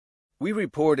We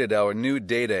reported our new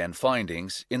data and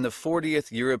findings in the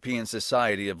 40th European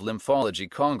Society of Lymphology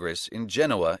Congress in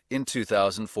Genoa in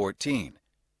 2014.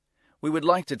 We would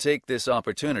like to take this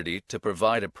opportunity to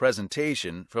provide a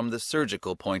presentation from the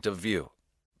surgical point of view.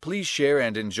 Please share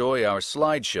and enjoy our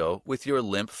slideshow with your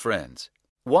lymph friends.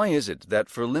 Why is it that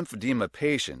for lymphedema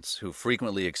patients who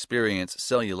frequently experience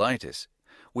cellulitis,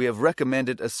 we have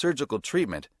recommended a surgical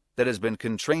treatment that has been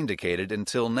contraindicated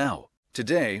until now?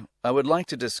 Today, I would like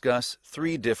to discuss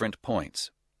 3 different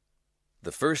points.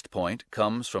 The first point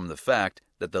comes from the fact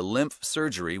that the lymph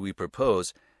surgery we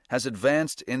propose has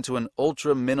advanced into an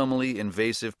ultra-minimally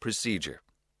invasive procedure.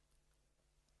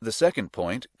 The second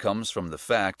point comes from the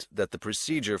fact that the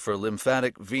procedure for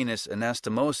lymphatic venous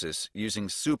anastomosis using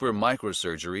super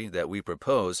microsurgery that we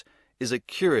propose is a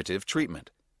curative treatment.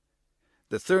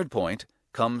 The third point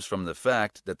comes from the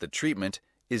fact that the treatment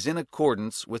is in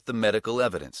accordance with the medical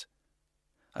evidence.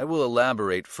 I will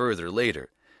elaborate further later,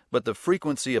 but the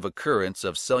frequency of occurrence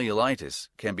of cellulitis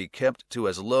can be kept to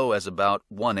as low as about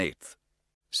 1/8.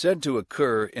 Said to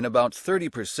occur in about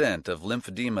 30% of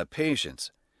lymphedema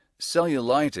patients,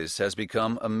 cellulitis has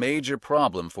become a major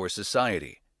problem for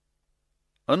society.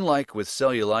 Unlike with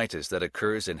cellulitis that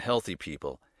occurs in healthy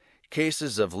people,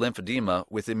 cases of lymphedema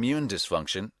with immune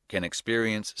dysfunction can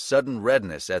experience sudden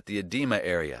redness at the edema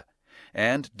area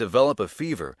and develop a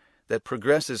fever that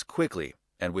progresses quickly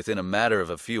and within a matter of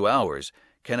a few hours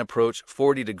can approach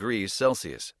 40 degrees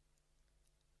Celsius.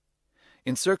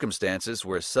 In circumstances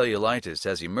where cellulitis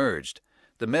has emerged,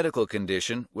 the medical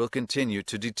condition will continue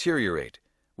to deteriorate,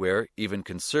 where even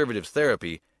conservative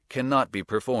therapy cannot be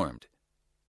performed.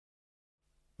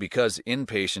 Because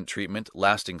inpatient treatment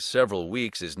lasting several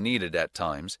weeks is needed at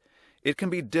times, it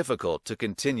can be difficult to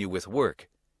continue with work.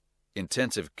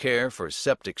 Intensive care for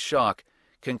septic shock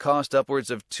can cost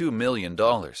upwards of $2 million.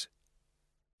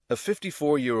 A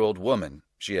 54-year-old woman,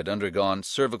 she had undergone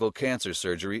cervical cancer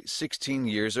surgery 16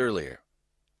 years earlier.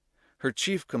 Her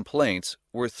chief complaints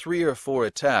were 3 or 4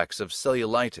 attacks of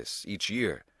cellulitis each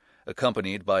year,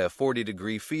 accompanied by a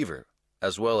 40-degree fever,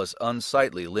 as well as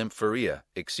unsightly lymphorrhea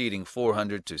exceeding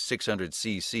 400 to 600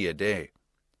 cc a day.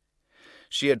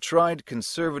 She had tried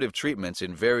conservative treatments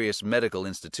in various medical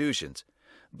institutions,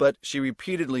 but she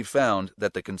repeatedly found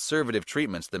that the conservative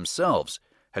treatments themselves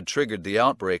had triggered the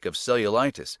outbreak of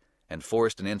cellulitis and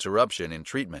forced an interruption in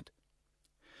treatment.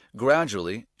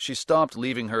 Gradually, she stopped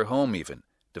leaving her home even,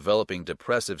 developing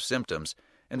depressive symptoms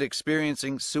and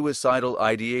experiencing suicidal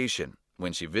ideation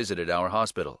when she visited our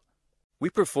hospital. We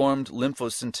performed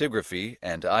lymphoscintigraphy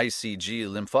and ICG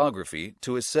lymphography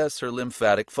to assess her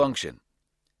lymphatic function.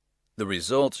 The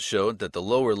results showed that the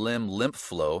lower limb lymph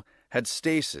flow had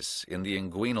stasis in the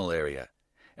inguinal area,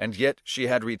 and yet she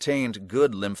had retained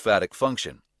good lymphatic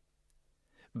function.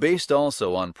 Based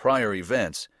also on prior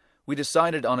events, we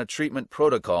decided on a treatment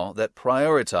protocol that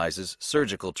prioritizes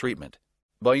surgical treatment.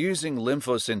 By using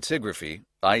lymphoscintigraphy,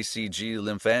 ICG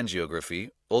lymphangiography,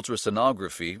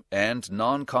 ultrasonography, and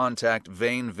non-contact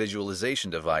vein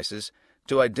visualization devices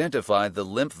to identify the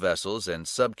lymph vessels and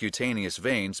subcutaneous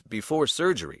veins before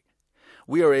surgery,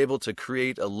 we are able to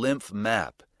create a lymph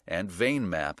map and vein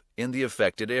map in the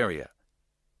affected area.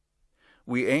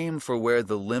 We aim for where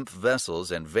the lymph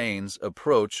vessels and veins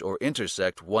approach or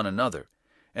intersect one another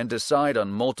and decide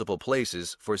on multiple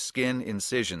places for skin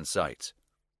incision sites.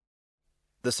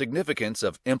 The significance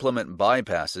of implement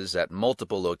bypasses at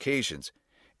multiple locations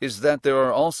is that there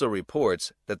are also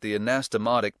reports that the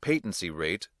anastomotic patency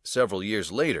rate several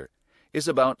years later is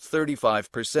about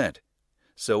 35%,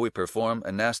 so we perform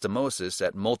anastomosis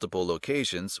at multiple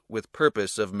locations with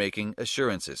purpose of making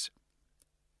assurances.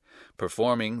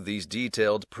 Performing these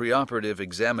detailed preoperative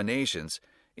examinations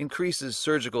increases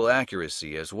surgical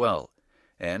accuracy as well,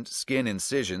 and skin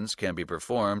incisions can be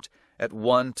performed at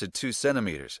 1 to 2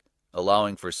 centimeters,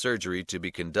 allowing for surgery to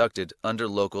be conducted under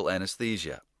local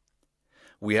anesthesia.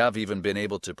 We have even been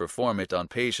able to perform it on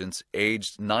patients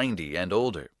aged 90 and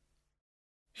older.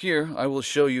 Here I will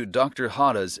show you Dr.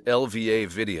 Hara's LVA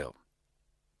video.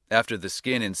 After the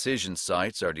skin incision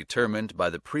sites are determined by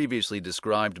the previously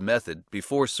described method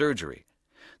before surgery,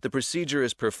 the procedure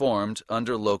is performed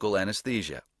under local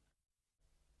anesthesia.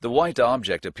 The white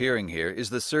object appearing here is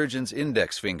the surgeon's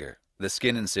index finger. The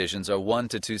skin incisions are 1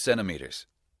 to 2 centimeters.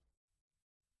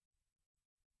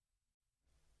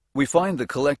 We find the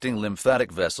collecting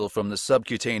lymphatic vessel from the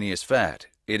subcutaneous fat.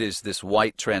 It is this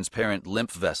white transparent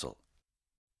lymph vessel.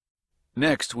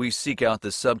 Next, we seek out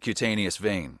the subcutaneous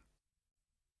vein.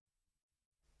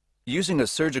 Using a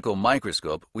surgical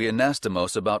microscope, we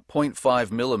anastomose about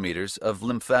 0.5 millimeters of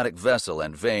lymphatic vessel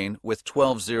and vein with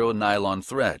 12-0 nylon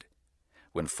thread.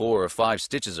 When 4 or 5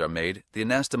 stitches are made, the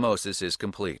anastomosis is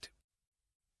complete.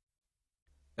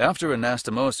 After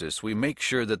anastomosis, we make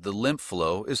sure that the lymph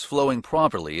flow is flowing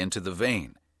properly into the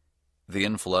vein. The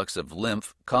influx of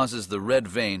lymph causes the red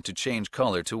vein to change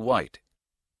color to white.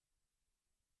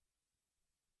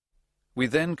 We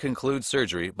then conclude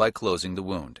surgery by closing the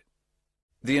wound.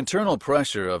 The internal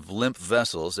pressure of lymph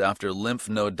vessels after lymph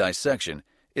node dissection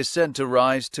is said to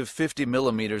rise to 50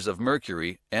 millimeters of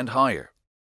mercury and higher.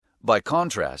 By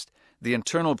contrast, the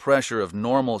internal pressure of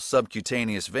normal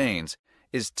subcutaneous veins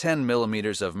is 10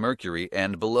 millimeters of mercury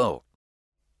and below.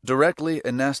 Directly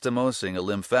anastomosing a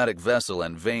lymphatic vessel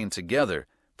and vein together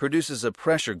produces a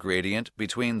pressure gradient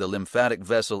between the lymphatic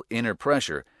vessel inner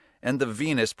pressure and the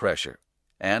venous pressure,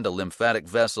 and a lymphatic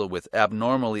vessel with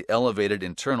abnormally elevated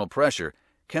internal pressure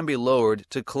can be lowered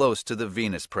to close to the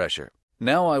venous pressure.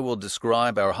 Now I will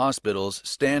describe our hospital's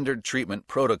standard treatment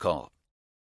protocol.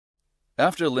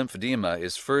 After lymphedema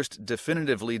is first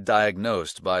definitively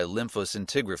diagnosed by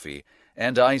lymphoscintigraphy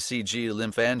and ICG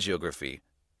lymphangiography,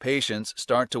 patients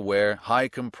start to wear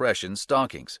high-compression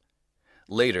stockings.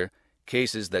 Later,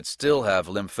 cases that still have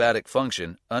lymphatic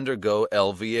function undergo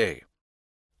LVA.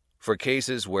 For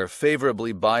cases where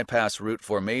favorably bypass route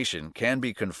formation can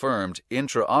be confirmed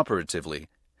intraoperatively,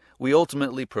 we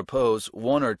ultimately propose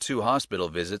 1 or 2 hospital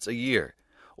visits a year,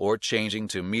 or changing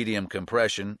to medium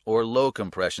compression or low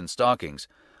compression stockings,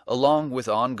 along with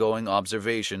ongoing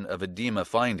observation of edema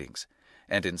findings,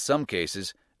 and in some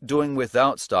cases, doing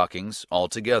without stockings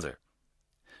altogether.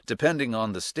 Depending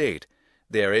on the state,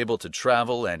 they are able to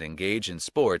travel and engage in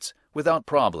sports without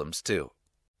problems too.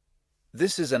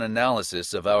 This is an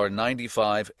analysis of our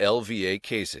 95 LVA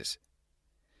cases.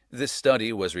 This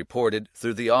study was reported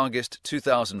through the August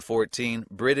 2014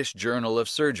 British Journal of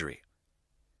Surgery.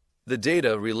 The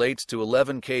data relates to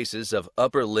 11 cases of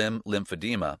upper limb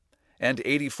lymphedema and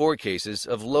 84 cases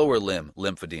of lower limb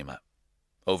lymphedema.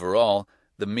 Overall,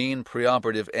 the mean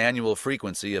preoperative annual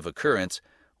frequency of occurrence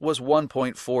was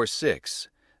 1.46,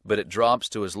 but it drops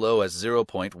to as low as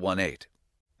 0.18.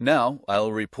 Now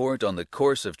I'll report on the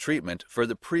course of treatment for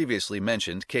the previously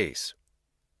mentioned case.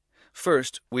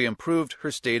 First, we improved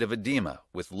her state of edema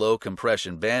with low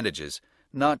compression bandages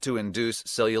not to induce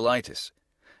cellulitis,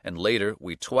 and later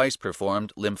we twice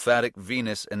performed lymphatic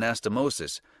venous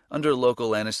anastomosis under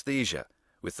local anesthesia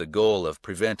with the goal of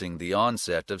preventing the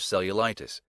onset of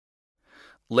cellulitis.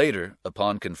 Later,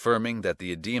 upon confirming that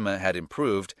the edema had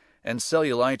improved and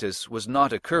cellulitis was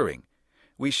not occurring,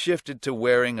 we shifted to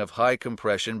wearing of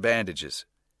high-compression bandages.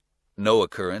 No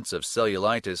occurrence of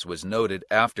cellulitis was noted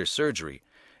after surgery,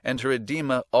 and her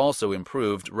edema also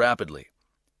improved rapidly.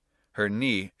 Her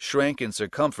knee shrank in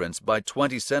circumference by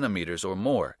 20 centimeters or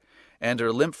more, and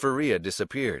her lymphorrhea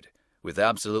disappeared, with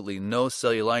absolutely no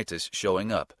cellulitis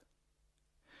showing up.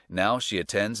 Now she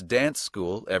attends dance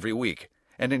school every week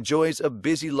and enjoys a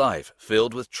busy life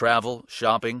filled with travel,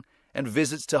 shopping, and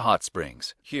visits to hot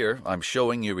springs. Here I'm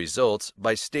showing you results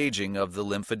by staging of the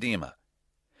lymphedema.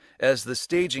 As the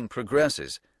staging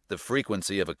progresses, the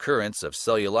frequency of occurrence of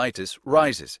cellulitis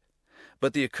rises,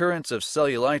 but the occurrence of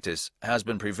cellulitis has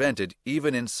been prevented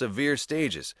even in severe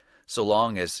stages, so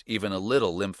long as even a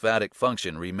little lymphatic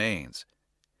function remains.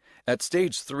 At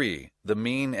stage 3, the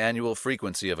mean annual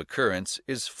frequency of occurrence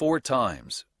is 4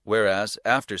 times, whereas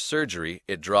after surgery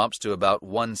it drops to about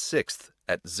 1/6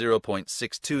 at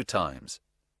 0.62 times.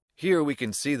 Here we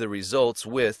can see the results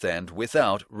with and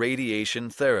without radiation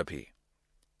therapy.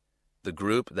 The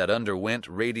group that underwent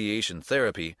radiation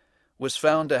therapy was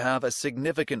found to have a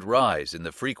significant rise in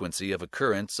the frequency of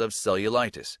occurrence of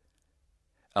cellulitis.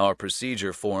 Our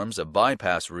procedure forms a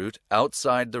bypass route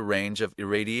outside the range of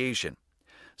irradiation,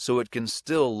 so it can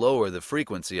still lower the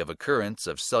frequency of occurrence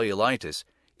of cellulitis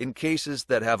in cases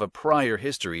that have a prior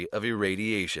history of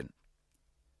irradiation.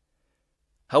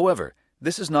 However,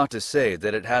 this is not to say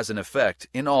that it has an effect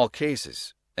in all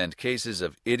cases, and cases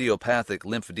of idiopathic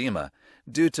lymphedema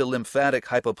due to lymphatic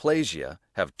hypoplasia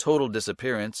have total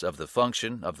disappearance of the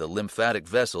function of the lymphatic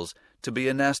vessels to be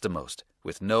anastomosed,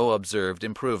 with no observed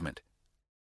improvement.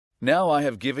 Now I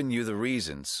have given you the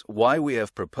reasons why we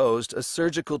have proposed a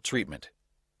surgical treatment.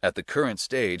 At the current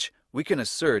stage, we can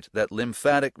assert that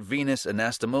lymphatic venous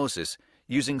anastomosis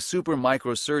using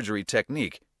supramicrosurgery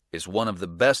technique is one of the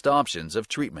best options of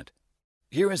treatment.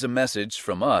 Here is a message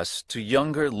from us to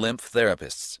younger lymph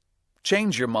therapists.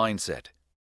 Change your mindset.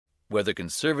 Whether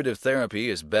conservative therapy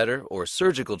is better or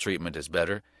surgical treatment is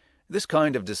better, this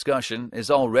kind of discussion is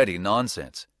already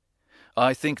nonsense.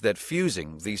 I think that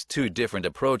fusing these two different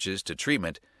approaches to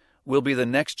treatment will be the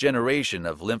next generation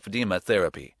of lymphedema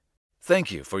therapy.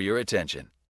 Thank you for your attention.